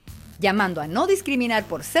Llamando a no discriminar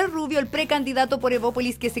por ser rubio, el precandidato por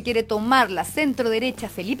Evópolis que se quiere tomar la centro-derecha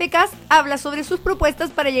Felipe Kast habla sobre sus propuestas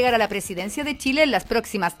para llegar a la presidencia de Chile en las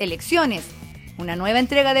próximas elecciones. Una nueva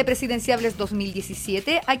entrega de Presidenciables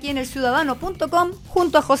 2017 aquí en elciudadano.com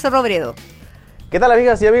junto a José Robredo. ¿Qué tal,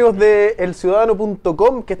 amigas y amigos de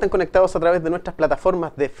elciudadano.com que están conectados a través de nuestras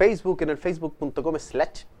plataformas de Facebook en el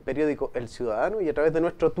facebook.com/periódico El Ciudadano y a través de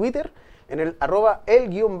nuestro Twitter en el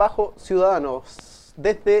 @el_ciudadano.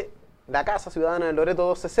 Desde la Casa Ciudadana de Loreto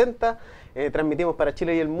 260 transmitimos para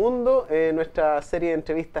Chile y el mundo nuestra serie de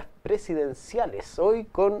entrevistas presidenciales. Hoy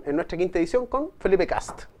en nuestra quinta edición con Felipe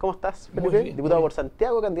Kast. ¿Cómo estás, Felipe? Muy bien, Diputado por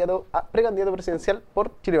Santiago, precandidato presidencial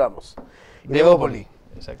por Chile Vamos. De Evópolis.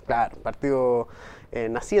 Exacto. Claro, partido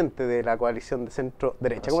naciente de la coalición de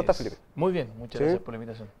centro-derecha. ¿Cómo estás, Felipe? Muy bien, muchas gracias por la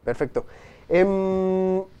invitación. Perfecto.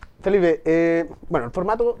 Felipe, el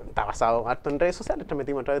formato está basado harto en redes sociales,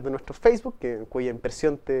 transmitimos a través de nuestro Facebook, cuya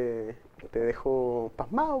impresión te dejó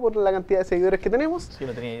pasmado por la cantidad de seguidores que tenemos. Sí,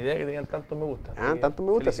 no tenía idea que tenían tantos me gusta. Tantos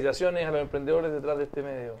me gusta. Felicitaciones a los emprendedores detrás de este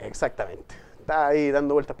medio. Exactamente. Está ahí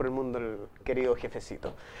dando vueltas por el mundo el querido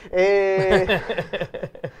jefecito.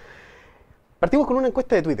 Partimos con una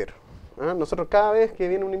encuesta de Twitter. Nosotros cada vez que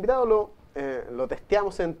viene un invitado lo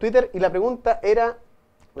testeamos en Twitter y la pregunta era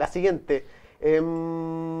la siguiente.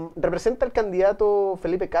 ¿Representa el candidato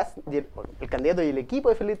Felipe Kast el candidato y el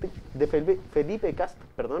equipo de Felipe Kast,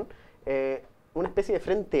 una especie de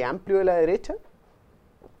frente amplio de la derecha?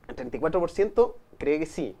 El 34% cree que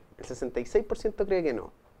sí, el 66% cree que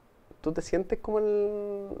no. ¿Tú te sientes como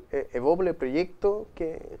el Evópolis proyecto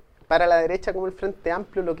que para la derecha como el frente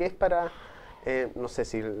amplio, lo que es para no sé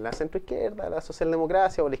si la centroizquierda, la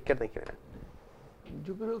socialdemocracia o la izquierda en general?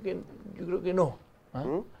 Yo creo que no.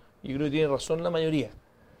 Yo creo que tiene razón la mayoría.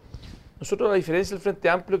 Nosotros, a diferencia del Frente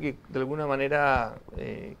Amplio, que de alguna manera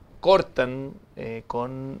cortan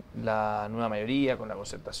con la nueva mayoría, con la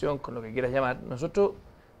concertación, con lo que quieras llamar, nosotros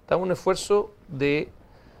damos un esfuerzo de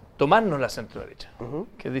tomarnos la centro-derecha,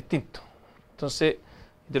 que es distinto. Entonces,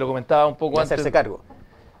 te lo comentaba un poco antes. Hacerse cargo.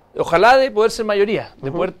 Ojalá de poder ser mayoría,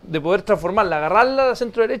 de poder transformarla, agarrarla a la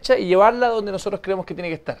centro-derecha y llevarla donde nosotros creemos que tiene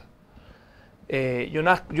que estar.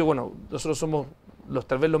 Nosotros somos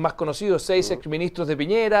tal vez los más conocidos, 6 exministros de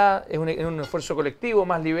Piñera, es un esfuerzo colectivo,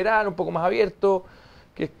 más liberal, un poco más abierto,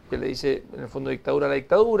 que le dice en el fondo dictadura a la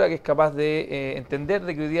dictadura, que es capaz de entender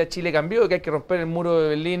de que hoy día Chile cambió, que hay que romper el muro de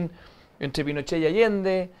Berlín entre Pinochet y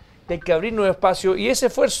Allende, que hay que abrir nuevos espacios, y ese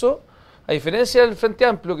esfuerzo, a diferencia del Frente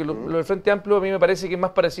Amplio, que lo del Frente Amplio a mí me parece que es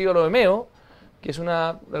más parecido a lo de Meo, que es de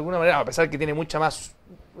alguna manera, a pesar que tiene mucha más,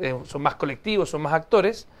 son más colectivos, son más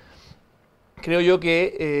actores, creo yo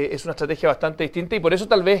que es una estrategia bastante distinta y por eso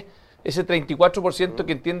tal vez ese 34%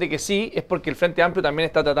 que entiende que sí es porque el Frente Amplio también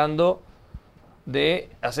está tratando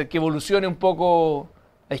de hacer que evolucione un poco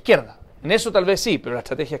la izquierda. En eso tal vez sí, pero la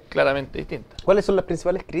estrategia es claramente distinta. ¿Cuáles son las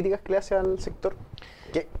principales críticas que le hace al sector?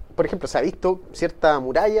 Que, por ejemplo, se ha visto cierta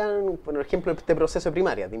muralla, por ejemplo, este proceso de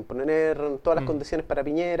primaria, de imponer todas las condiciones para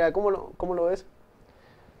Piñera. ¿Cómo lo ves?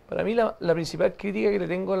 Para mí la principal crítica que le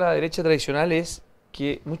tengo a la derecha tradicional es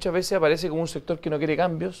que muchas veces aparece como un sector que no quiere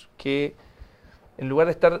cambios, que en lugar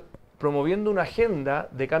de estar promoviendo una agenda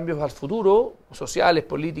de cambios al futuro, sociales,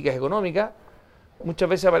 políticas, económicas, muchas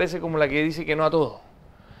veces aparece como la que dice que no a todo.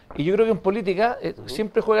 Y yo creo que en política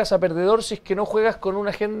siempre juegas a perdedor si es que no juegas con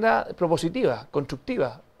una agenda propositiva,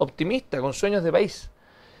 constructiva, optimista, con sueños de país.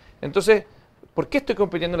 Entonces, ¿por qué estoy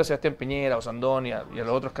compitiendo a Sebastián Piñera, a Sandón y a los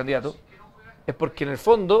otros candidatos? Es porque en el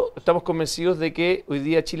fondo estamos convencidos de que hoy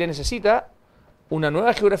día Chile necesita una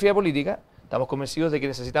nueva geografía política, estamos convencidos de que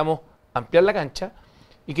necesitamos ampliar la cancha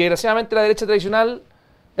y que desgraciadamente la derecha tradicional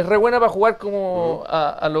es re buena para jugar como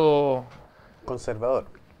a lo conservador.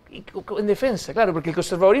 En defensa, claro, porque el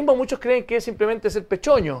conservadurismo muchos creen que es simplemente ser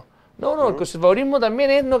pechoño. No, el conservadurismo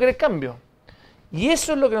también es no querer cambio. Y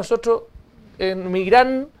eso es lo que nosotros, en mi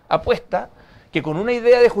gran apuesta, que con una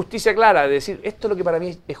idea de justicia clara, de decir, esto es lo que para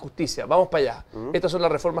mí es justicia, vamos para allá, estas son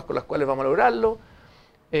las reformas con las cuales vamos a lograrlo,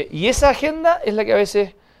 y esa agenda es la que a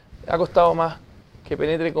veces ha costado más que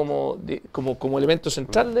penetre como elemento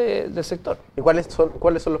central del sector. ¿Y cuáles son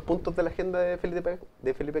los puntos de la agenda de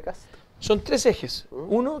Felipe Kast? Son 3 ejes.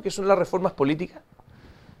 Uno, que son las reformas políticas,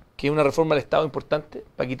 que es una reforma del Estado importante,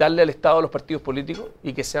 para quitarle al Estado a los partidos políticos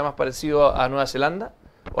y que sea más parecido a Nueva Zelanda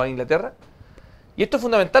o a Inglaterra. Y esto es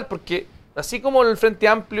fundamental porque, así como el Frente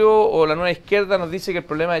Amplio o la Nueva Izquierda nos dice que el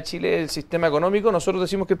problema de Chile es el sistema económico, nosotros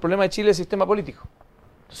decimos que el problema de Chile es el sistema político.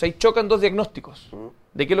 Entonces ahí chocan 2 diagnósticos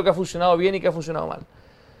de qué es lo que ha funcionado bien y qué ha funcionado mal.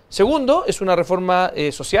 Segundo, es una reforma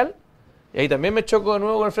social, y ahí también me choco de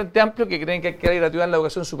nuevo con el Frente Amplio, que creen que hay que dar gratuidad en la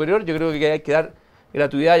educación superior. Yo creo que hay que dar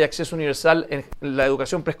gratuidad y acceso universal en la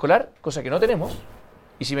educación preescolar, cosa que no tenemos.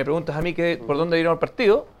 Y si me preguntas a mí por dónde iremos al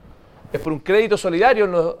partido, es por un crédito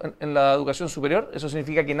solidario en la educación superior. Eso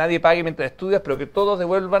significa que nadie pague mientras estudias, pero que todos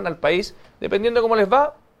devuelvan al país, dependiendo de cómo les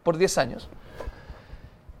va, por 10 años.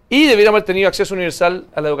 Y deberíamos haber tenido acceso universal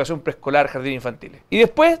a la educación preescolar, jardín infantiles. Y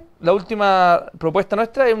después, la última propuesta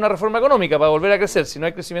nuestra es una reforma económica para volver a crecer. Si no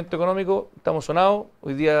hay crecimiento económico, estamos sonados.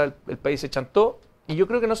 Hoy día el país se chantó. Y yo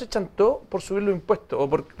creo que no se chantó por subir los impuestos o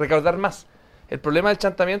por recaudar más. El problema del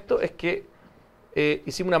chantamiento es que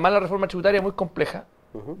hicimos una mala reforma tributaria muy compleja,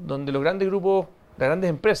 donde los grandes grupos, las grandes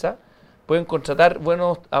empresas, pueden contratar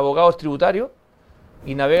buenos abogados tributarios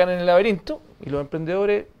y navegan en el laberinto, y los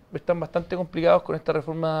emprendedores están bastante complicados con esta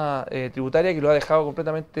reforma tributaria que lo ha dejado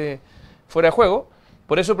completamente fuera de juego.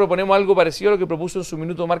 Por eso proponemos algo parecido a lo que propuso en su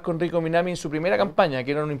minuto Marco Enrico Minami en su primera campaña,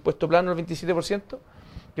 que era un impuesto plano del 27%,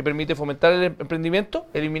 que permite fomentar el emprendimiento,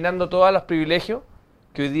 eliminando todos los privilegios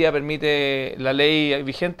que hoy día permite la ley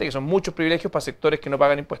vigente, que son muchos privilegios para sectores que no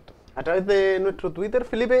pagan impuestos. A través de nuestro Twitter,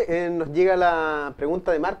 Felipe, nos llega la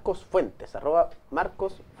pregunta de Marcos Fuentes,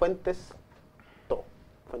 @Marcos Fuentes To,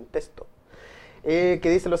 que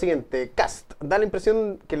dice lo siguiente: Kast da la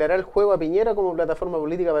impresión que le hará el juego a Piñera como plataforma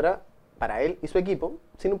política para él y su equipo,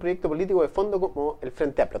 sin un proyecto político de fondo como el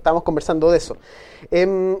Frente Amplio. Estábamos conversando de eso.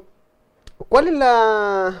 ¿Cuál es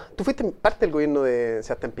la...? Tú fuiste parte del gobierno de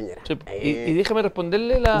Sebastián Piñera. Sí, y déjame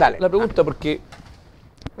responderle la pregunta, porque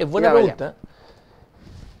es buena pregunta.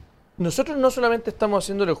 Nosotros no solamente estamos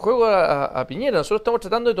haciéndole el juego a Piñera, nosotros estamos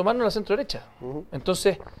tratando de tomarnos la centro-derecha.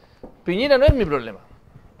 Entonces, Piñera no es mi problema.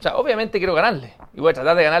 O sea, obviamente quiero ganarle, y voy a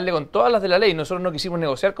tratar de ganarle con todas las de la ley. Nosotros no quisimos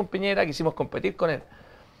negociar con Piñera, quisimos competir con él.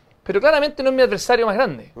 Pero claramente no es mi adversario más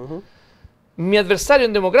grande. Mi adversario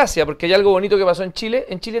en democracia, porque hay algo bonito que pasó en Chile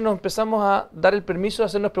nos empezamos a dar el permiso de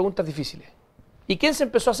hacernos preguntas difíciles. ¿Y quién se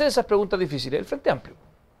empezó a hacer esas preguntas difíciles? El Frente Amplio.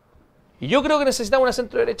 Y yo creo que necesitamos una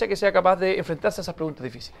centro-derecha que sea capaz de enfrentarse a esas preguntas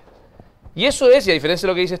difíciles. Y eso es, y a diferencia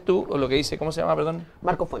de lo que dices tú, o lo que dice, ¿cómo se llama, perdón?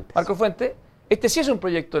 Marco Fuentes. Marco Fuentes, este sí es un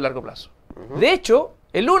proyecto de largo plazo. De hecho,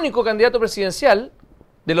 el único candidato presidencial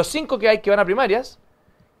de los 5 que hay que van a primarias,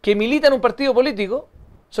 que milita en un partido político,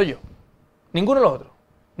 soy yo. Ninguno de los otros.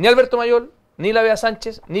 Ni Alberto Mayol, ni la Bea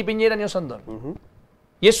Sánchez, ni Piñera, ni Osandón.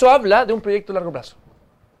 Y eso habla de un proyecto de largo plazo.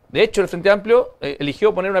 De hecho, el Frente Amplio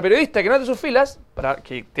eligió poner una periodista que no es de sus filas,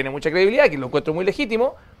 que tiene mucha credibilidad, que lo encuentro muy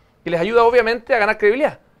legítimo, que les ayuda obviamente a ganar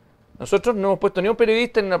credibilidad. Nosotros no hemos puesto ni un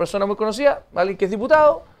periodista ni una persona muy conocida, alguien que es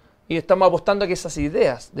diputado, y estamos apostando a que esas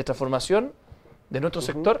ideas de transformación de nuestro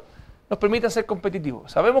sector nos permitan ser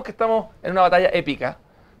competitivos. Sabemos que estamos en una batalla épica,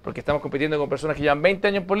 porque estamos compitiendo con personas que llevan 20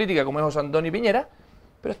 años en política, como es Osandón y Piñera,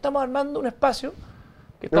 pero estamos armando un espacio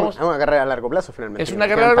que estamos... Es una carrera a largo plazo, finalmente. Es una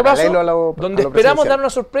carrera a largo plazo, donde esperamos dar una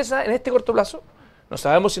sorpresa en este corto plazo. No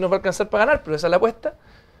sabemos si nos va a alcanzar para ganar, pero esa es la apuesta.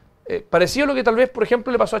 Parecido a lo que tal vez, por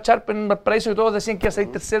ejemplo, le pasó a Charp en Valparaíso, que todos decían que iba a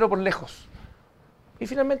salir tercero por lejos. Y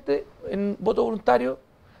finalmente, en voto voluntario,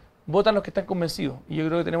 votan los que están convencidos. Y yo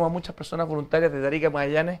creo que tenemos a muchas personas voluntarias de Arica,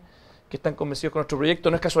 Magallanes, que están convencidos con nuestro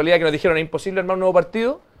proyecto. No es casualidad que nos dijeron es imposible armar un nuevo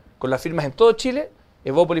partido, con las firmas en todo Chile.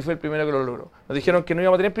 Evópolis fue el primero que lo logró. Nos dijeron que no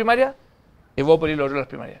íbamos a tener primaria, Evópolis logró las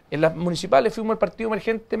primarias. En las municipales fuimos el partido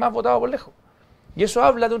emergente más votado por lejos. Y eso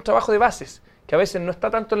habla de un trabajo de bases, que a veces no está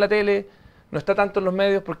tanto en la tele, no está tanto en los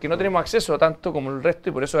medios, porque no tenemos acceso a tanto como el resto,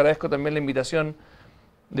 y por eso agradezco también la invitación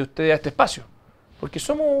de ustedes a este espacio. Porque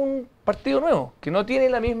somos un partido nuevo, que no tiene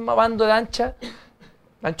la misma ancho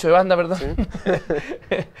de banda, perdón, ¿sí?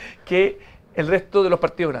 que el resto de los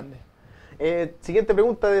partidos grandes. Siguiente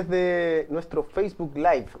pregunta desde nuestro Facebook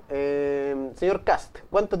Live. Señor Kast,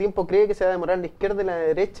 ¿cuánto tiempo cree que se va a demorar la izquierda y la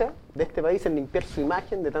derecha de este país en limpiar su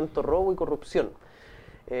imagen de tanto robo y corrupción?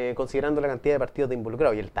 Considerando la cantidad de partidos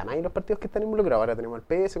involucrados y el tamaño de los partidos que están involucrados. Ahora tenemos al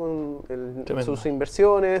PS con sus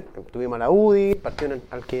inversiones, tuvimos a la UDI, partido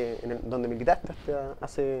donde militaste hasta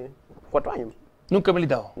hace 4 años. Nunca he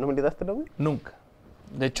militado. ¿No militaste en la UDI? Nunca.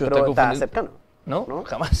 De hecho, pero está cercano. ¿No?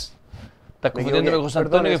 Jamás. Estás confundiéndome con José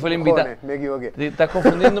Antonio, que fue el invitado. Me equivoqué. Estás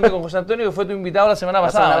confundiéndome con José Antonio, que fue tu invitado la semana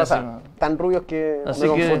pasada. Tan rubios que así me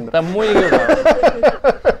confundo. Estás muy equivocado.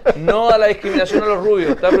 No a la discriminación a los rubios.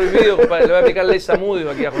 Está prohibido, compadre. Le voy a aplicar ley Samudio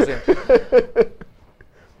aquí a José.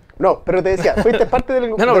 No, pero te decía, fuiste parte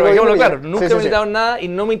del... No, pero dejémoslo claro. Nunca he militado en nada y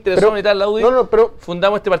no me interesó militar en la UDI. Pero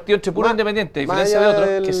fundamos este partido entre puros independientes. A diferencia de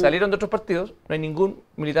otros que salieron de otros partidos, no hay ningún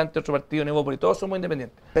militante de otro partido en Evópolis. Todos somos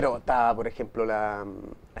independientes. Pero estaba, por ejemplo, la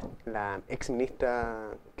ex ministra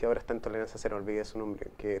que ahora está en Tolerancia Cero, olvidé su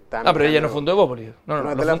nombre. Que está pero ella no fundó Evópolis.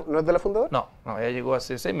 ¿No es de la fundadora? No, ella llegó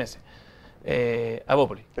hace 6 meses. a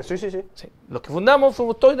Evópolis. Sí. Sí. Los que fundamos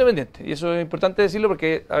fuimos todos independientes. Y eso es importante decirlo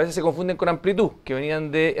porque a veces se confunden con Amplitud, que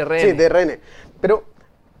venían de RN. Sí, de RN. Pero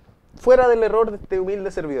fuera del error de este humilde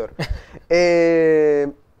servidor,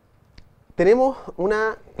 tenemos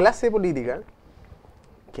una clase política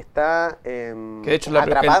que está que de hecho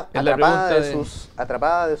atrapada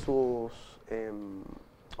de sus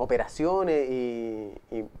operaciones y,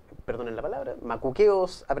 perdonen la palabra,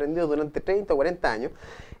 macuqueos aprendidos durante 30 o 40 años.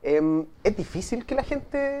 Es difícil que la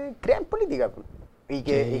gente crea en política.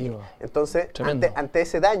 Entonces, ante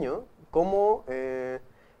ese daño, ¿cómo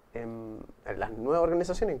las nuevas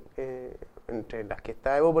organizaciones, entre las que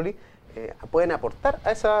está Evópolis, pueden aportar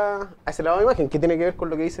a ese lado de imagen? ¿Qué tiene que ver con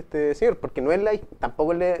lo que dice este señor? Porque no es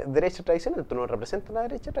tampoco es la derecha tradicional, tú no representas la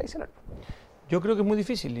derecha tradicional. Yo creo que es muy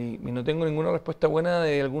difícil y no tengo ninguna respuesta buena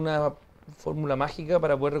de alguna fórmula mágica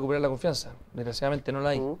para poder recuperar la confianza. Desgraciadamente no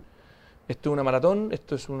la hay. Esto es una maratón,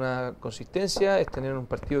 esto es una consistencia, es tener un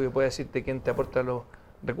partido que pueda decirte quién te aporta los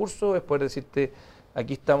recursos, es poder decirte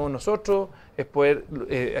aquí estamos nosotros, es poder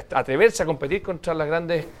atreverse a competir contra los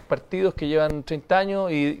grandes partidos que llevan 30 años,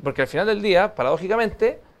 porque al final del día,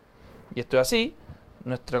 paradójicamente, y esto es así,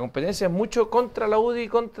 nuestra competencia es mucho contra la UDI y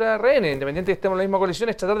contra RN, independiente de que estemos en la misma coalición,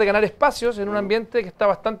 es tratar de ganar espacios en un ambiente que está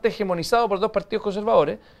bastante hegemonizado por dos partidos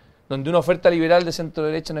conservadores, donde una oferta liberal de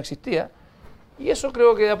centro-derecha no existía, y eso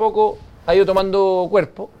creo que de a poco ha ido tomando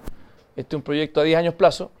cuerpo. Este es un proyecto a 10 años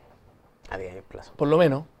plazo. A 10 años plazo. Por lo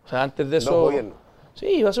menos. O sea, antes de eso... Dos gobiernos.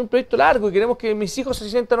 Sí, va a ser un proyecto largo y queremos que mis hijos se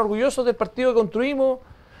sientan orgullosos del partido que construimos,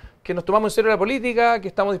 que nos tomamos en serio la política, que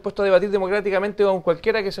estamos dispuestos a debatir democráticamente con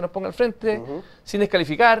cualquiera que se nos ponga al frente, sin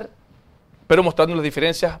descalificar, pero mostrando las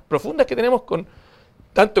diferencias profundas que tenemos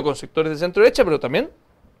tanto con sectores de centro-derecha, pero también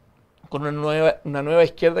con una nueva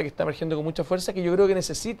izquierda que está emergiendo con mucha fuerza, que yo creo que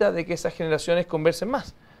necesita de que esas generaciones conversen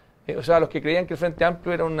más. O sea, los que creían que el Frente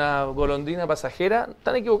Amplio era una golondrina pasajera,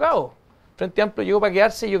 están equivocados. El Frente Amplio llegó para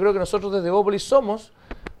quedarse y yo creo que nosotros desde Evópolis somos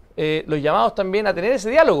los llamados también a tener ese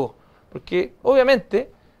diálogo, porque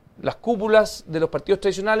obviamente las cúpulas de los partidos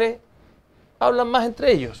tradicionales hablan más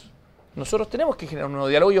entre ellos. Nosotros tenemos que generar un nuevo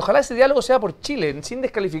diálogo y ojalá ese diálogo sea por Chile, sin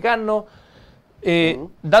descalificarnos,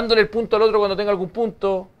 dándole el punto al otro cuando tenga algún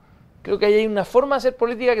punto. Creo que ahí hay una forma de hacer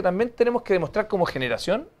política que también tenemos que demostrar como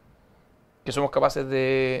generación que somos capaces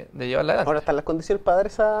de llevarla adelante. Ahora, ¿están las condiciones para dar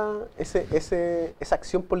esa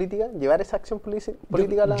acción política? ¿Llevar esa acción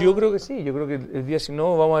política a la...? Yo creo que sí. Yo creo que el día, si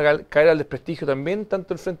no, vamos a caer al desprestigio también,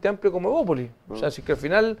 tanto el Frente Amplio como Evópolis. O sea, si es que al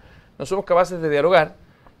final no somos capaces de dialogar.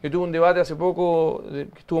 Yo tuve un debate hace poco que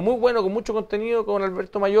estuvo muy bueno, con mucho contenido, con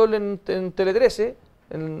Alberto Mayol en Tele 13,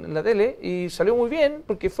 en la tele, y salió muy bien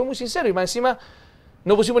porque fue muy sincero y más encima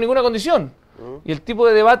no pusimos ninguna condición. Y el tipo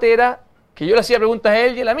de debate era que yo le hacía preguntas a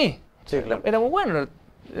él y él a mí. Sí, claro. Era muy bueno,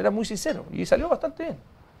 era muy sincero y salió bastante bien.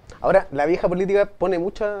 Ahora, la vieja política pone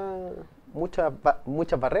muchas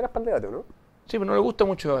barreras para el debate, ¿no? Sí, pero no le gusta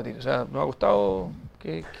mucho debatir. O sea, nos ha gustado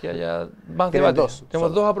que haya más Tienen debates.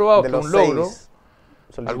 Tenemos dos aprobados, que es un logro. Algunos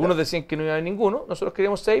solicitados. decían que no iba a haber ninguno. Nosotros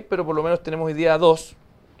queríamos 6, pero por lo menos tenemos hoy día 2,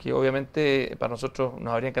 que obviamente para nosotros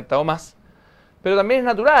nos habría encantado más. Pero también es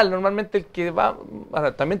natural, normalmente el que va...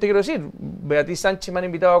 Ahora, también te quiero decir, Beatriz Sánchez me han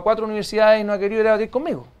invitado a 4 universidades y no ha querido ir a debatir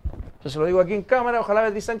conmigo. Entonces lo digo aquí en cámara, ojalá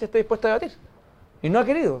Beatriz Sánchez esté dispuesta a debatir. Y no ha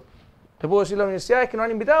querido. Te puedo decir las universidades que nos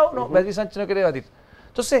han invitado, no, Beatriz Sánchez no quiere debatir.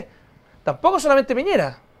 Entonces, tampoco solamente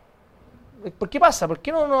Piñera. ¿Por qué pasa? ¿Por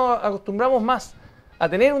qué no nos acostumbramos más a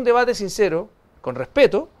tener un debate sincero, con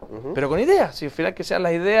respeto, pero con ideas? Si al final que sean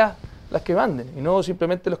las ideas las que manden, y no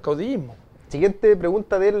simplemente los caudillismos. Siguiente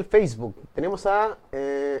pregunta del Facebook. Tenemos a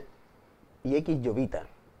IX Llovita,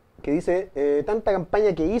 que dice, tanta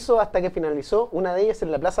campaña que hizo hasta que finalizó, una de ellas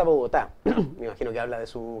en la Plaza Bogotá. Me imagino que habla de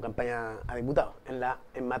su campaña a diputado,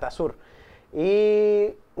 en Matasur. Y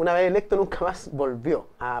una vez electo nunca más volvió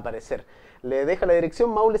a aparecer. Le deja la dirección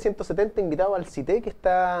Maule 170, invitado al CITE que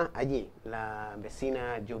está allí, la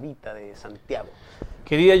vecina Llovita de Santiago.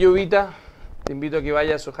 Querida Llovita, te invito a que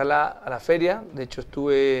vayas ojalá a la feria. De hecho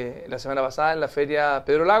estuve la semana pasada en la feria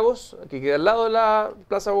Pedro Lagos, que queda al lado de la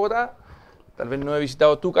Plaza Bogotá. Tal vez no he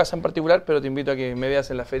visitado tu casa en particular, pero te invito a que me veas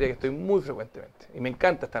en la feria, que estoy muy frecuentemente. Y me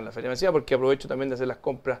encanta estar en la feria, me decía, porque aprovecho también de hacer las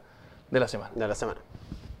compras de la semana. De la semana.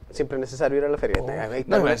 Siempre es necesario ir a la feria.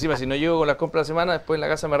 No, encima, si no llego con las compras de la semana, después en la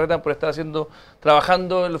casa me retan por estar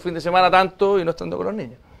trabajando en los fines de semana tanto y no estando con los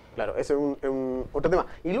niños. Claro, ese es otro tema.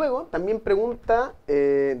 Y luego también pregunta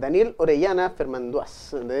Daniel Orellana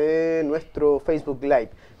Fermanduaz de nuestro Facebook Live.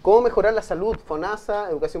 ¿Cómo mejorar la salud, FONASA,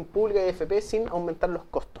 educación pública y FP sin aumentar los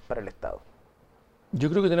costos para el Estado? Yo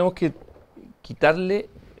creo que tenemos que quitarle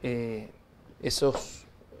esos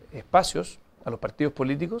espacios a los partidos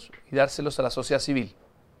políticos y dárselos a la sociedad civil.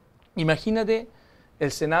 Imagínate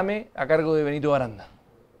el Sename a cargo de Benito Baranda.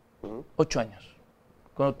 8 años,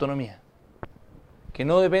 con autonomía. Que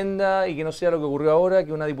no dependa y que no sea lo que ocurrió ahora,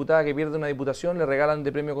 que una diputada que pierde una diputación le regalan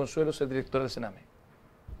de premio consuelo ser director del Sename.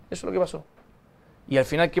 Eso es lo que pasó. Y al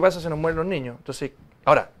final, ¿qué pasa? Se nos mueren los niños. Entonces,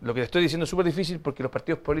 ahora, lo que le estoy diciendo es súper difícil porque los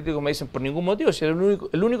partidos políticos me dicen por ningún motivo, si es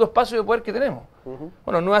el único espacio de poder que tenemos.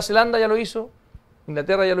 Bueno, Nueva Zelanda ya lo hizo,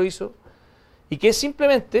 Inglaterra ya lo hizo, y que es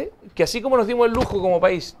simplemente que así como nos dimos el lujo como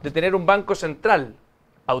país de tener un banco central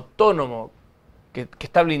autónomo que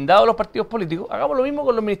está blindado a los partidos políticos, hagamos lo mismo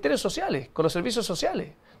con los ministerios sociales, con los servicios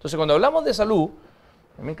sociales. Entonces, cuando hablamos de salud,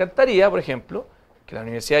 me encantaría, por ejemplo, que la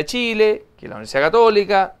Universidad de Chile, que la Universidad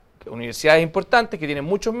Católica, que universidades importantes que tienen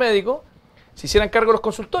muchos médicos, se hicieran cargo de los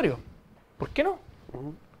consultorios. ¿Por qué no?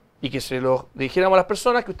 Y que se los dijéramos a las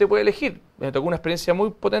personas que usted puede elegir. Me tocó una experiencia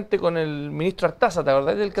muy potente con el ministro Artaza, ¿te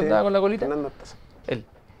acordás del que andaba con la colita? Fernando Artaza. Él.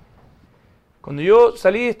 Cuando yo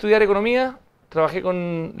salí de estudiar economía, trabajé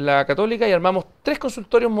con la Católica y armamos 3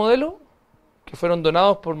 consultorios modelo que fueron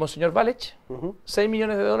donados por Monseñor Valech. 6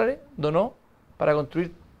 millones de dólares donó para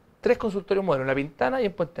construir 3 consultorios modelo en La Pintana y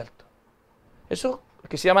en Puente Alto. Eso es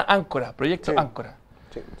que se llama Áncora, proyecto Áncora.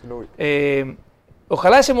 Sí, lo vi.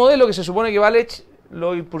 Ojalá ese modelo que se supone que Valech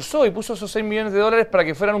lo impulsó y puso esos 6 millones de dólares para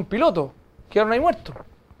que fueran un piloto, quedaron ahí muertos.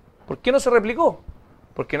 ¿Por qué no se replicó?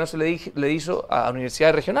 ¿Por qué no se le hizo a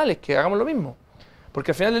universidades regionales que hagamos lo mismo?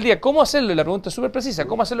 Porque al final del día, ¿cómo hacerlo? Y la pregunta es súper precisa.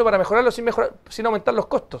 ¿Cómo hacerlo para mejorarlo sin aumentar los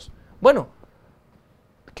costos? Bueno,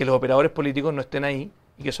 que los operadores políticos no estén ahí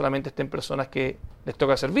y que solamente estén personas que les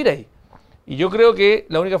toca servir ahí. Y yo creo que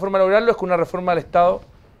la única forma de lograrlo es con una reforma del Estado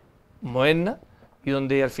moderna y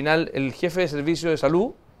donde al final el jefe de servicio de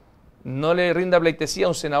salud no le rinda pleitesía a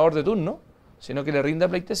un senador de turno, sino que le rinda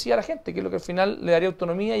pleitesía a la gente, que es lo que al final le daría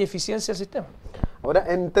autonomía y eficiencia al sistema. Ahora,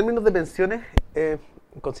 en términos de pensiones,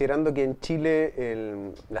 considerando que en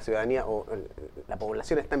Chile la ciudadanía o la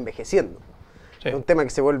población está envejeciendo, es un tema que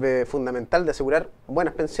se vuelve fundamental de asegurar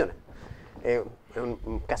buenas pensiones. Es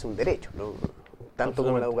casi un derecho, ¿no? Tanto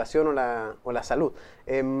como la educación o la salud.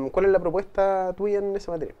 ¿Cuál es la propuesta tuya en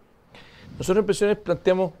esa materia? Nosotros en pensiones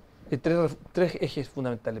planteamos 3 ejes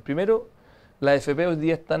fundamentales. Primero, las AFP hoy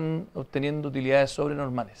día están obteniendo utilidades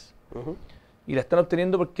sobrenormales. Y la están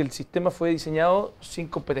obteniendo porque el sistema fue diseñado sin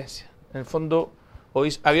competencia. En el fondo,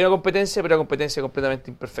 hoy había una competencia, pero una competencia completamente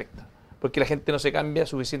imperfecta. Porque la gente no se cambia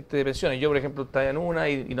suficiente de pensiones. Yo, por ejemplo, estaba en una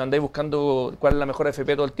y no andáis buscando cuál es la mejor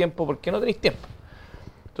AFP todo el tiempo porque no tenéis tiempo.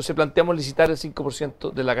 Entonces planteamos licitar el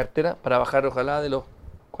 5% de la cartera para bajar, ojalá, de los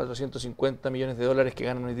 450 millones de dólares que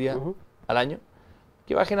ganan hoy día al año,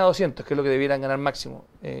 que bajen a 200, que es lo que debieran ganar máximo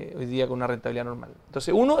hoy día con una rentabilidad normal.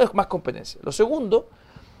 Entonces, uno es más competencia. Lo segundo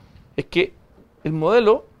es que el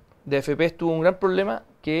modelo de AFP tuvo un gran problema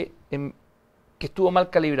que estuvo mal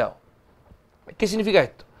calibrado. ¿Qué significa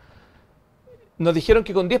esto? Nos dijeron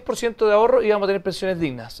que con 10% de ahorro íbamos a tener pensiones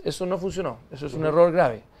dignas. Eso no funcionó. Eso es un error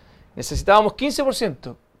grave. Necesitábamos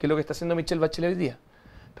 15%, que es lo que está haciendo Michelle Bachelet hoy día.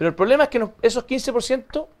 Pero el problema es que esos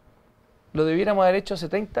 15% lo debiéramos haber hecho hace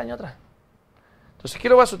 30 años atrás. Entonces, ¿qué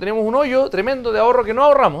lo pasó? Tenemos un hoyo tremendo de ahorro que no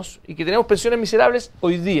ahorramos y que tenemos pensiones miserables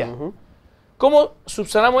hoy día. ¿Cómo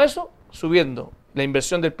subsanamos eso? Subiendo la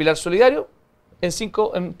inversión del pilar solidario en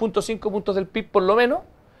 0.5 puntos del PIB por lo menos.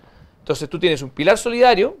 Entonces tú tienes un pilar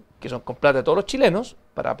solidario, que son con plata de todos los chilenos,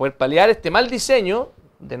 para poder paliar este mal diseño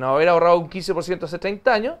de no haber ahorrado un 15% hace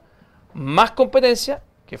 30 años, más competencia,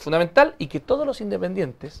 que es fundamental, y que todos los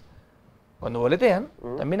independientes, cuando boletean,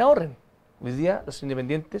 también ahorren. Hoy día los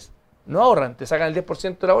independientes no ahorran, te sacan el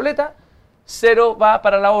 10% de la boleta, 0 va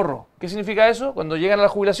para el ahorro. ¿Qué significa eso? Cuando llegan a la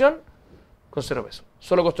jubilación, con 0 pesos,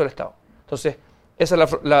 solo costó el Estado. Entonces, esa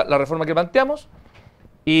es la reforma que planteamos,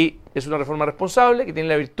 y es una reforma responsable que tiene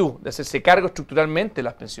la virtud de hacerse cargo estructuralmente de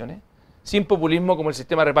las pensiones, sin populismo como el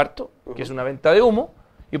sistema de reparto, que es una venta de humo.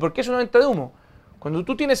 ¿Y por qué es una venta de humo? Cuando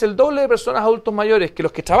tú tienes el doble de personas adultos mayores que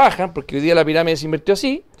los que trabajan, porque hoy día la pirámide se invirtió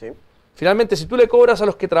así, finalmente si tú le cobras a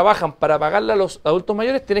los que trabajan para pagarle a los adultos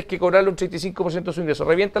mayores, tienes que cobrarle un 35% de su ingreso,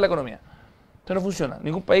 revienta la economía. Esto no funciona.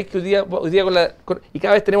 Ningún país que hoy día y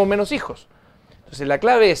cada vez tenemos menos hijos. Entonces la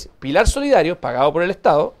clave es pilar solidario, pagado por el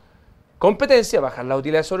Estado, competencia, bajar las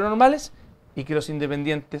utilidades sobrenormales y que los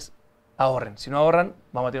independientes ahorren. Si no ahorran,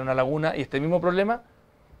 vamos a tener una laguna y este mismo problema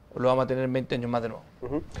lo vamos a tener en 20 años más de nuevo.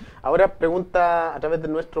 Ahora pregunta a través de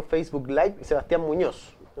nuestro Facebook Live Sebastián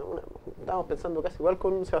Muñoz. Estamos pensando casi igual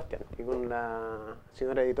con Sebastián y con la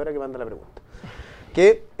señora editora que manda la pregunta.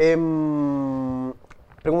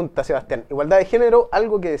 Pregunta Sebastián, igualdad de género,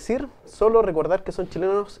 ¿algo que decir? Solo recordar que son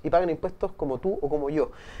chilenos y pagan impuestos como tú o como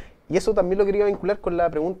yo. Y eso también lo quería vincular con la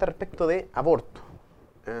pregunta respecto de aborto.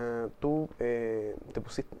 Tú te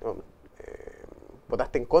pusiste...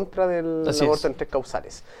 votaste en contra del Así aborto es. en 3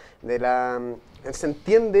 causales. Se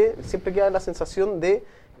entiende, siempre queda la sensación de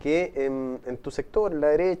que en tu sector, en la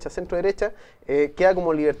derecha, centro derecha, queda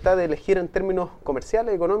como libertad de elegir en términos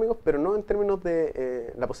comerciales, económicos, pero no en términos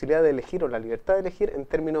de la posibilidad de elegir o la libertad de elegir en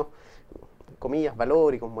términos, comillas,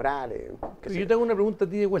 valóricos, morales. Yo te hago una pregunta a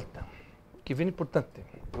ti de vuelta, que es bien importante.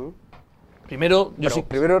 ¿Mm? Primero,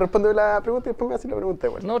 Primero responde la pregunta y después me haces la pregunta de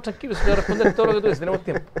vuelta. No, tranquilo, se te va a responder todo lo que tú dices, tenemos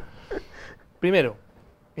tiempo. Primero,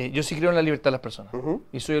 yo sí creo en la libertad de las personas.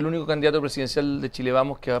 Y soy el único candidato presidencial de Chile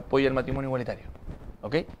Vamos que apoya el matrimonio igualitario.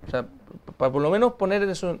 ¿Ok? O sea, para por lo menos poner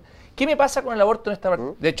eso. ¿Qué me pasa con el aborto en esta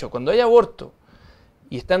parte? De hecho, cuando hay aborto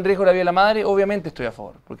y está en riesgo la vida de la madre, obviamente estoy a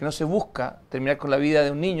favor. Porque no se busca terminar con la vida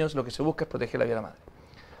de un niño, lo que se busca es proteger la vida de la madre.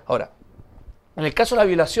 Ahora, en el caso de la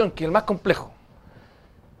violación, que es el más complejo,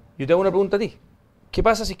 yo te hago una pregunta a ti. ¿Qué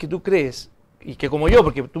pasa si es que tú crees, y que como yo,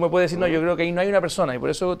 porque tú me puedes decir, no, yo creo que ahí no hay una persona, y por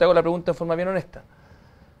eso te hago la pregunta en forma bien honesta.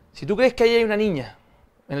 Si tú crees que ahí hay una niña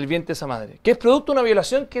en el vientre de esa madre, que es producto de una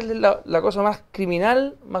violación, que es la cosa más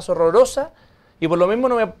criminal, más horrorosa, y por lo mismo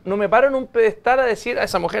no me paro en un pedestal a decir a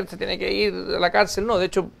esa mujer se tiene que ir a la cárcel. No, de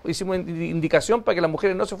hecho hicimos indicación para que las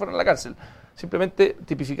mujeres no se fueran a la cárcel. Simplemente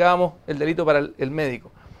tipificábamos el delito para el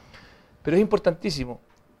médico. Pero es importantísimo.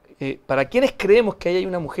 Para quienes creemos que ahí hay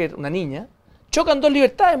una mujer, una niña, chocan dos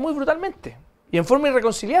libertades muy brutalmente y en forma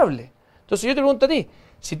irreconciliable. Entonces yo te pregunto a ti,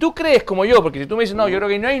 si tú crees como yo, porque si tú me dices, no, yo creo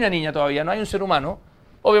que no hay una niña todavía, no hay un ser humano,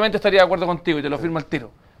 obviamente estaría de acuerdo contigo y te lo firmo al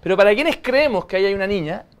tiro. Pero para quienes creemos que ahí hay una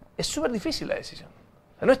niña, es súper difícil la decisión.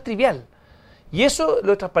 O sea, no es trivial. Y eso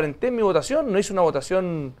lo transparenté en mi votación, no hice una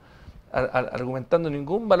votación argumentando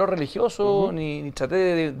ningún valor religioso, ni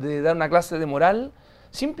traté de dar una clase de moral.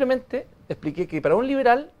 Simplemente expliqué que para un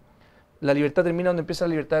liberal la libertad termina donde empieza la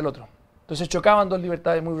libertad del otro. Entonces chocaban dos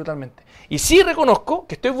libertades muy brutalmente. Y sí reconozco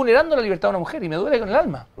que estoy vulnerando la libertad de una mujer y me duele con el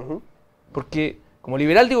alma. Porque como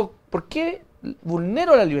liberal digo, ¿por qué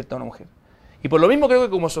vulnero la libertad de una mujer? Y por lo mismo creo que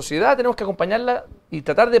como sociedad tenemos que acompañarla y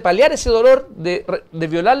tratar de paliar ese dolor de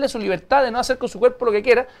violarle su libertad, de no hacer con su cuerpo lo que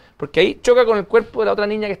quiera, porque ahí choca con el cuerpo de la otra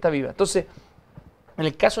niña que está viva. Entonces, en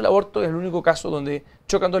el caso del aborto es el único caso donde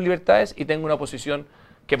chocan dos libertades y tengo una posición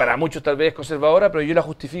que para muchos tal vez es conservadora, pero yo la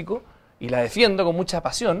justifico y la defiendo con mucha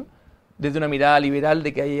pasión desde una mirada liberal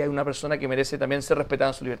de que ahí hay una persona que merece también ser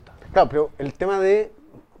respetada en su libertad. Claro, pero el tema de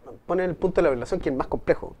poner el punto de la violación, que es el más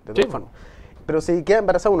complejo, de todas formas. Pero si queda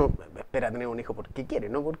embarazado uno espera tener un hijo porque quiere,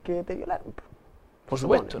 no porque te violaron. Por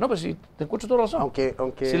supuesto, no, pero si te encuentro toda razón.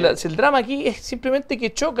 Aunque si el drama aquí es simplemente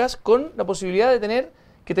que chocas con la posibilidad de tener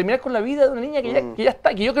que terminar con la vida de una niña que ya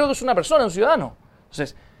está, que yo creo que es una persona, un ciudadano.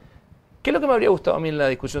 Entonces, ¿qué es lo que me habría gustado a mí en la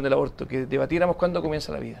discusión del aborto? Que debatiéramos cuándo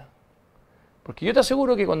comienza la vida. Porque yo te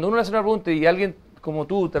aseguro que cuando uno le hace una pregunta y alguien como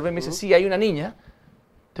tú tal vez me dice, sí, hay una niña,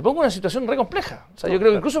 te pongo en una situación re compleja. O sea, yo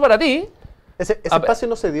creo que incluso para ti... ¿Ese espacio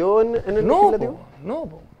no se dio en el legislativo?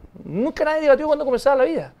 Nunca nadie debatió cuándo comenzaba la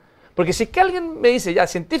vida. Porque si es que alguien me dice, ya,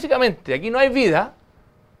 científicamente, aquí no hay vida,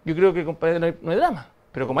 yo creo que, compadre, no hay drama.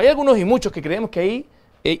 Pero como hay algunos y muchos que creemos que ahí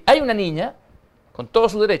hay una niña, con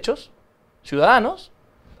todos sus derechos, ciudadanos,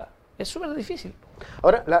 es súper difícil.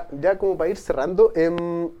 Ahora, ya como para ir cerrando,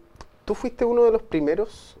 tú fuiste uno de los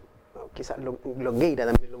primeros, quizás Longueira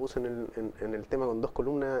también lo puso en el tema con 2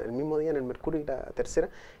 columnas el mismo día en el Mercurio y la tercera,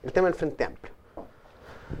 el tema del Frente Amplio.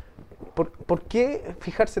 ¿Por qué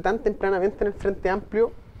fijarse tan tempranamente en el Frente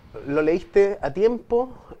Amplio? ¿Lo leíste a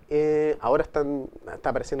tiempo? Ahora está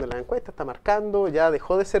apareciendo en las encuestas, está marcando, ya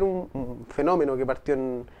dejó de ser un fenómeno que partió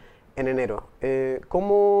en enero.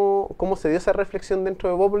 ¿Cómo se dio esa reflexión dentro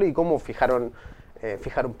de Bópoli y cómo fijaron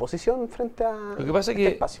posición frente a Lo que pasa este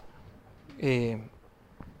espacio?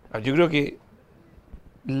 Yo creo que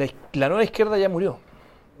la nueva izquierda ya murió.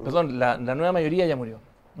 Perdón, la nueva mayoría ya murió.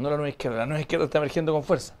 No la nueva izquierda. La nueva izquierda está emergiendo con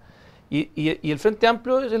fuerza. Y el Frente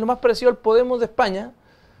Amplio es lo más parecido al Podemos de España.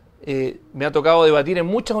 Me ha tocado debatir en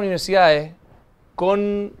muchas universidades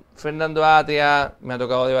con Fernando Atria, me ha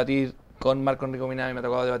tocado debatir con Marco Enrico Minami, me ha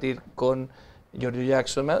tocado debatir con Giorgio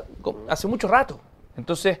Jackson, hace mucho rato.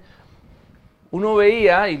 Entonces, uno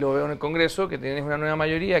veía, y lo veo en el Congreso, que tienes una nueva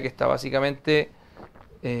mayoría que está básicamente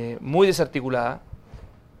muy desarticulada.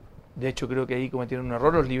 De hecho, creo que ahí cometieron un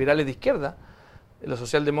error los liberales de izquierda, los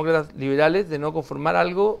socialdemócratas liberales, de no conformar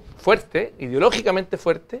algo fuerte, ideológicamente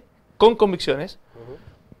fuerte, con convicciones,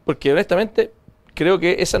 porque honestamente creo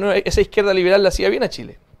que esa izquierda liberal la hacía bien a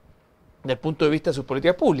Chile, desde el punto de vista de sus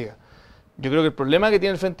políticas públicas. Yo creo que el problema que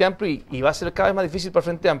tiene el Frente Amplio, y va a ser cada vez más difícil para el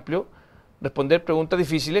Frente Amplio, responder preguntas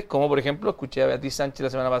difíciles, como por ejemplo, escuché a Beatriz Sánchez la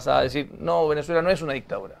semana pasada decir, no, Venezuela no es una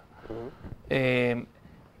dictadura.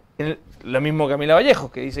 Lo mismo Camila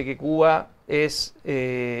Vallejos, que dice que Cuba es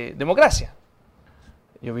democracia.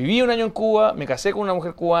 Yo viví un año en Cuba, me casé con una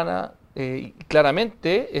mujer cubana, y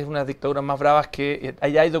claramente es una de las dictaduras más bravas que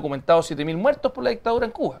allá hay documentados 7.000 muertos por la dictadura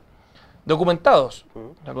en Cuba. Documentados.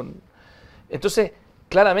 Entonces,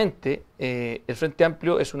 claramente, el Frente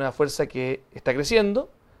Amplio es una fuerza que está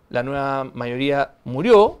creciendo, la nueva mayoría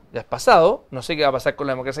murió, ya es pasado, no sé qué va a pasar con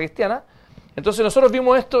la democracia cristiana. Entonces nosotros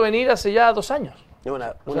vimos esto venir hace ya 2 años. Es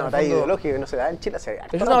una batalla ideológica que no se da en Chile hace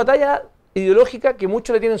harto Es una batalla ideológica que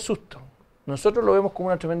muchos le tienen susto. Nosotros lo vemos como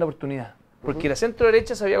una tremenda oportunidad, porque la centro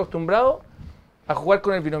derecha se había acostumbrado a jugar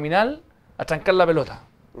con el binominal, a trancar la pelota.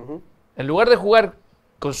 En lugar de jugar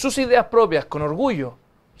con sus ideas propias, con orgullo,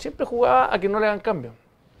 siempre jugaba a que no le hagan cambio.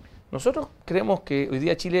 Nosotros creemos que hoy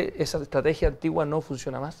día Chile, esa estrategia antigua no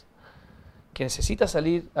funciona más, que necesita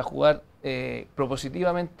salir a jugar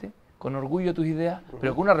propositivamente, con orgullo tus ideas,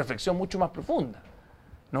 pero con una reflexión mucho más profunda.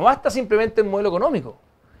 No basta simplemente el modelo económico.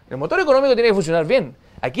 El motor económico tiene que funcionar bien.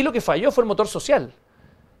 Aquí lo que falló fue el motor social.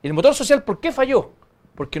 ¿Y el motor social por qué falló?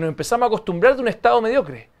 Porque nos empezamos a acostumbrar de un Estado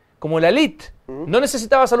mediocre. Como la élite no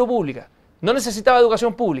necesitaba salud pública, no necesitaba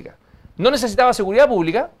educación pública, no necesitaba seguridad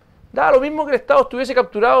pública, daba lo mismo que el Estado estuviese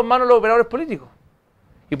capturado en manos de los operadores políticos.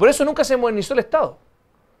 Y por eso nunca se modernizó el Estado.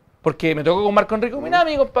 Porque me tocó con Marco Enrico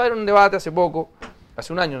Minami, compadre, en un debate hace poco,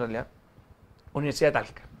 hace un año en realidad, Universidad de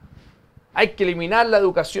Talca. Hay que eliminar la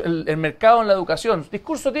educación, el mercado en la educación.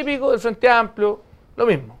 Discurso típico del Frente Amplio, lo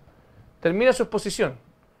mismo. Termina su exposición.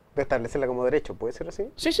 De establecerla como derecho, ¿puede ser así?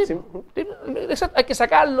 Sí. Hay que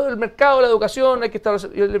sacarlo del mercado de la educación, hay que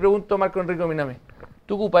establecer. Yo le pregunto a Marco Enrico Minami,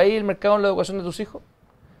 ¿tú ocupas ahí el mercado en la educación de tus hijos?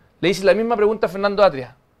 Le hice la misma pregunta a Fernando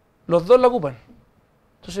Atria. Los dos la ocupan.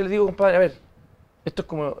 Entonces le digo, compadre, a ver, esto es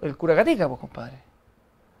como el cura Gatica, pues, compadre.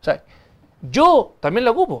 O sea, yo también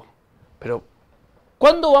la ocupo, pero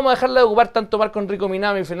 ¿cuándo vamos a dejar de ocupar tanto Marco Enrico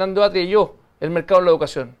Minami, Fernando Atria y yo el mercado de la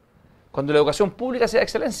educación? Cuando la educación pública sea de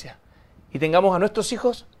excelencia y tengamos a nuestros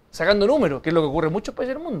hijos sacando números, que es lo que ocurre en muchos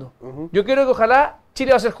países del mundo. Yo quiero que ojalá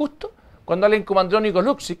Chile va a ser justo cuando alguien como Andrónico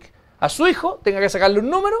Luksic a su hijo tenga que sacarle un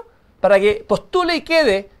número para que postule y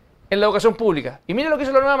quede en la educación pública. Y mire lo que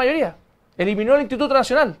hizo la nueva mayoría. Eliminó el Instituto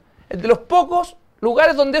Nacional. Es de los pocos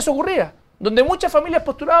lugares donde eso ocurría, donde muchas familias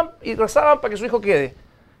postulaban y rezaban para que su hijo quede.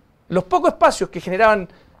 Los pocos espacios que generaban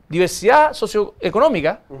diversidad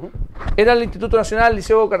socioeconómica eran el Instituto Nacional,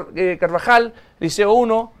 Liceo Carvajal, Liceo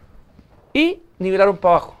 1, y nivelaron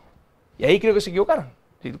para abajo. Y ahí creo que se equivocaron.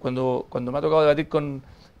 Cuando me ha tocado debatir con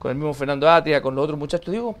el mismo Fernando Atria, con los otros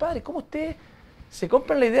muchachos, digo, compadre, ¿cómo ustedes se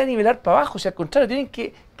compran la idea de nivelar para abajo? O sea, al contrario, tienen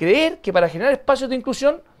que creer que para generar espacios de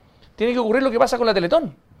inclusión tiene que ocurrir lo que pasa con la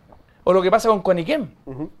Teletón o lo que pasa con Coaniquem,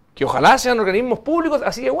 que ojalá sean organismos públicos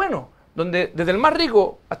así de buenos, donde desde el más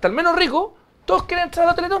rico hasta el menos rico todos quieren entrar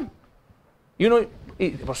a la Teletón. Y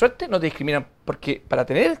por suerte no te discriminan, porque para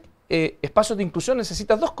tener espacios de inclusión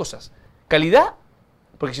necesitas 2 cosas. Calidad,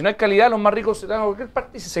 porque si no hay calidad los más ricos se dan a cualquier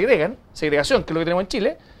parte y se segregan, segregación, que es lo que tenemos en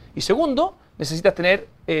Chile. Y segundo, necesitas tener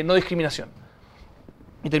no discriminación.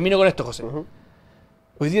 Y termino con esto, José.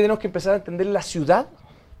 Hoy día tenemos que empezar a entender la ciudad,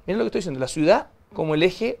 miren lo que estoy diciendo, la ciudad como el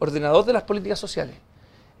eje ordenador de las políticas sociales.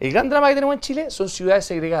 El gran drama que tenemos en Chile son ciudades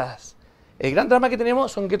segregadas. El gran drama que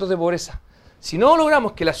tenemos son guetos de pobreza. Si no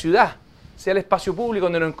logramos que la ciudad sea el espacio público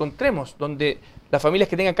donde nos encontremos, donde las familias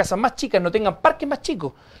que tengan casas más chicas no tengan parques más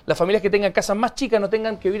chicos, las familias que tengan casas más chicas no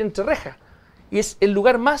tengan que vivir entre rejas, y es el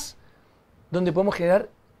lugar más donde podemos generar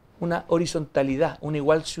una horizontalidad, una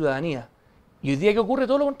igual ciudadanía. Y hoy día que ocurre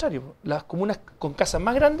todo lo contrario, las comunas con casas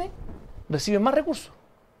más grandes reciben más recursos.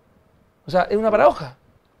 O sea, es una paradoja.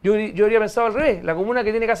 Yo habría pensado al revés, la comuna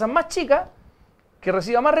que tiene casas más chicas que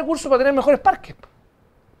reciba más recursos para tener mejores parques,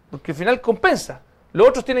 porque al final compensa. Los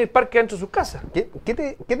otros tienen el parque dentro de sus casas. ¿Qué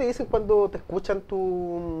te dicen cuando te escuchan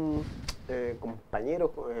tus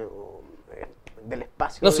compañeros del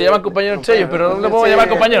espacio? No, se llaman compañeros entre ellos, pero no lo podemos llamar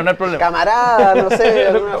compañeros, no hay problema. Camaradas, no sé, de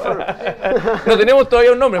alguna forma. No tenemos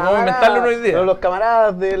todavía un nombre, podemos inventarlo uno hoy día. Pero los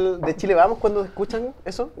camaradas de Chile Vamos, cuando escuchan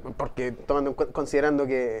eso, porque considerando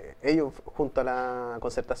que ellos, junto a la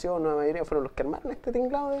concertación, la mayoría fueron los que armaron este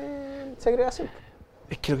tinglado de segregación.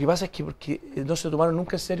 Es que lo que pasa es que porque no se tomaron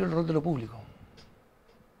nunca en serio el rol de lo público.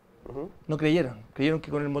 No creyeron que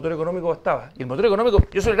con el motor económico bastaba. Y el motor económico,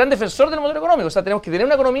 yo soy el gran defensor del motor económico, o sea, tenemos que tener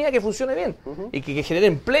una economía que funcione bien y que genere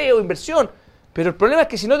empleo, inversión. Pero el problema es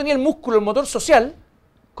que si no tenía el músculo, el motor social,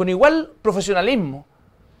 con igual profesionalismo,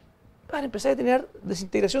 van a empezar a tener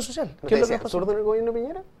desintegración social. ¿No es absurdo en el gobierno de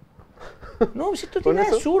Piñera? No, si esto tiene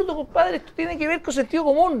absurdo, compadre, esto tiene que ver con sentido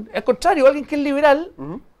común. Al contrario, alguien que es liberal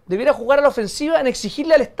debiera jugar a la ofensiva en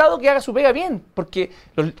exigirle al Estado que haga su pega bien. Porque,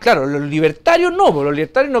 claro, los libertarios no, porque los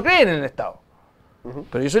libertarios no creen en el Estado.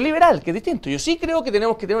 Pero yo soy liberal, que es distinto. Yo sí creo que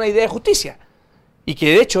tenemos que tener una idea de justicia. Y que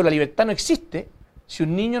de hecho la libertad no existe si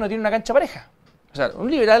un niño no tiene una cancha pareja? O sea, un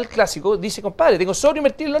liberal clásico dice, compadre, tengo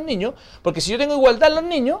sobreinvertir en los niños, porque si yo tengo igualdad en los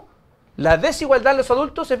niños, la desigualdad en los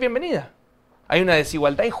adultos es bienvenida. Hay una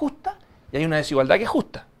desigualdad injusta y hay una desigualdad que es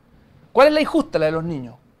justa. ¿Cuál es la injusta? La de los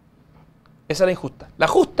niños. Esa es la injusta. La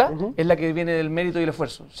justa es la que viene del mérito y el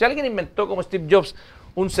esfuerzo. Si alguien inventó como Steve Jobs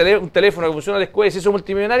un teléfono que funciona a la escuela y se hizo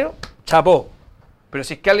multimillonario, chapó. Pero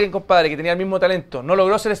si es que alguien, compadre, que tenía el mismo talento, no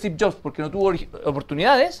logró ser Steve Jobs porque no tuvo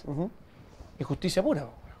oportunidades, injusticia pura.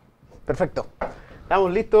 Perfecto.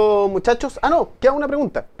 Estamos listos, muchachos. Ah, no, queda una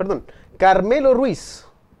pregunta, perdón. Carmelo Ruiz.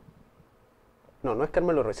 No, no es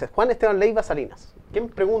Carmelo Ruiz, es Juan Esteban Leiva Salinas. ¿Quién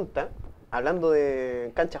pregunta, hablando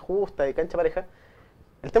de cancha justa y cancha pareja,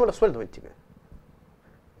 el tema de los sueldos en Chile?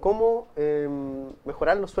 ¿Cómo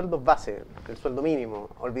mejorar los sueldos base, el sueldo mínimo?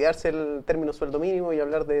 Olvidarse el término sueldo mínimo y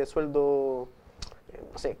hablar de sueldo,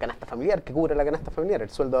 no sé, canasta familiar, que cubre la canasta familiar. El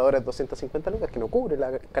sueldo ahora es 250 lucas, que no cubre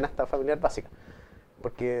la canasta familiar básica.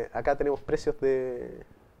 Porque acá tenemos precios de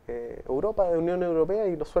Europa, de Unión Europea,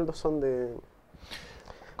 y los sueldos son de...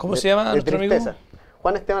 ¿Cómo se llama nuestro amigo?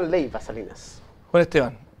 Juan Esteban Leiva Salinas. Juan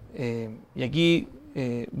Esteban, y aquí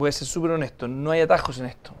voy a ser súper honesto, no hay atajos en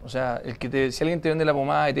esto. O sea, si alguien te vende la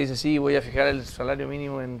pomada y te dice, sí, voy a fijar el salario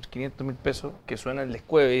mínimo en 500.000 pesos, que suena el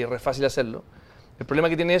descueve y es fácil hacerlo, el problema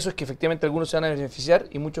que tiene eso es que efectivamente algunos se van a beneficiar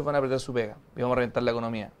y muchos van a perder su pega y vamos a reventar la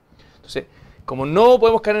economía. Entonces, como no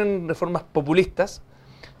podemos caer en reformas populistas,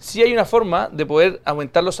 sí hay una forma de poder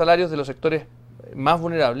aumentar los salarios de los sectores más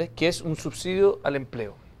vulnerables, que es un subsidio al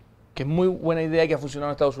empleo, que es muy buena idea, que ha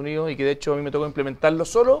funcionado en Estados Unidos y que de hecho a mí me tocó implementarlo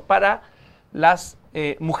solo para las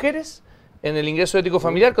mujeres en el ingreso ético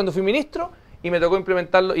familiar cuando fui ministro, y me tocó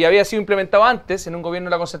implementarlo, y había sido implementado antes en un gobierno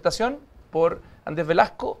de la concertación por Andrés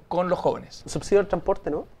Velasco con los jóvenes. Subsidio al transporte,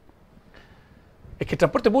 ¿no? Es que el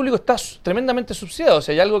transporte público está tremendamente subsidiado, o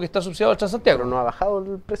sea, hay algo que está subsidiado al Transantiago. Pero no ha bajado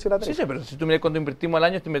el precio de la tarifa. Sí, pero si tú miras cuando invertimos al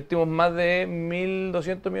año, invertimos más de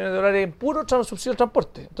 1.200 millones de dólares en puro subsidio al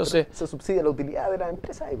transporte. Entonces, se subsidia la utilidad de la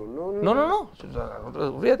empresa, ¿no? No.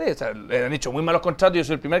 Fíjate, o sea, le han hecho muy malos contratos. Yo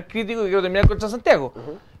soy el primer crítico que quiero terminar con Transantiago.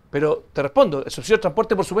 Pero te respondo, el subsidio al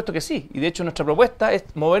transporte por supuesto que sí. Y de hecho nuestra propuesta es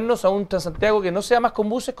movernos a un Transantiago que no sea más con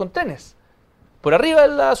buses, con trenes. Por arriba de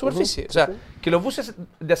la superficie. O sea, que los buses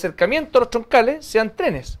de acercamiento a los troncales sean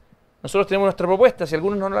trenes. Nosotros tenemos nuestra propuesta, si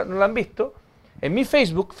algunos no la han visto, en mi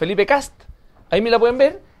Facebook, Felipe Kast, ahí me la pueden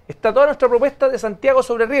ver, está toda nuestra propuesta de Santiago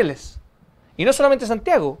sobre rieles. Y no solamente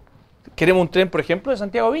Santiago. Queremos un tren, por ejemplo, de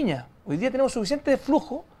Santiago a Viña. Hoy día tenemos suficiente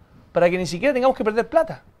flujo para que ni siquiera tengamos que perder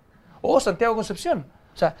plata. O Santiago a Concepción.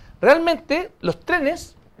 O sea, realmente los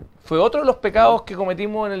trenes fue otro de los pecados que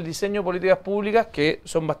cometimos en el diseño de políticas públicas, que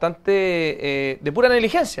son bastante de pura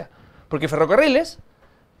negligencia. Porque Ferrocarriles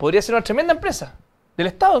podría ser una tremenda empresa, del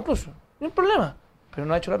Estado incluso, no hay problema, pero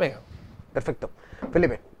no ha hecho la pega. Perfecto.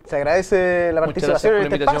 Felipe, se agradece la participación en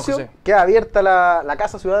este espacio. José. Queda abierta la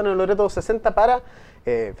Casa Ciudadano de Loreto 60 para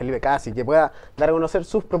Felipe Kast, y que pueda dar a conocer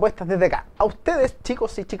sus propuestas desde acá. A ustedes,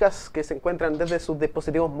 chicos y chicas que se encuentran desde sus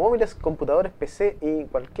dispositivos móviles, computadores, PC y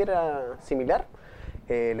cualquiera similar,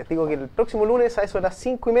 les digo que el próximo lunes a eso de las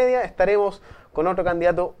 5:30 estaremos con otro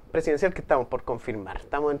candidato presidencial que estamos por confirmar.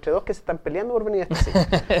 Estamos entre dos que se están peleando por venir a esta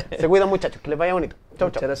cita. Se cuidan, muchachos, que les vaya bonito. Chau, chau.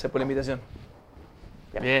 Muchas gracias por la invitación.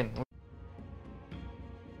 Ya. Bien.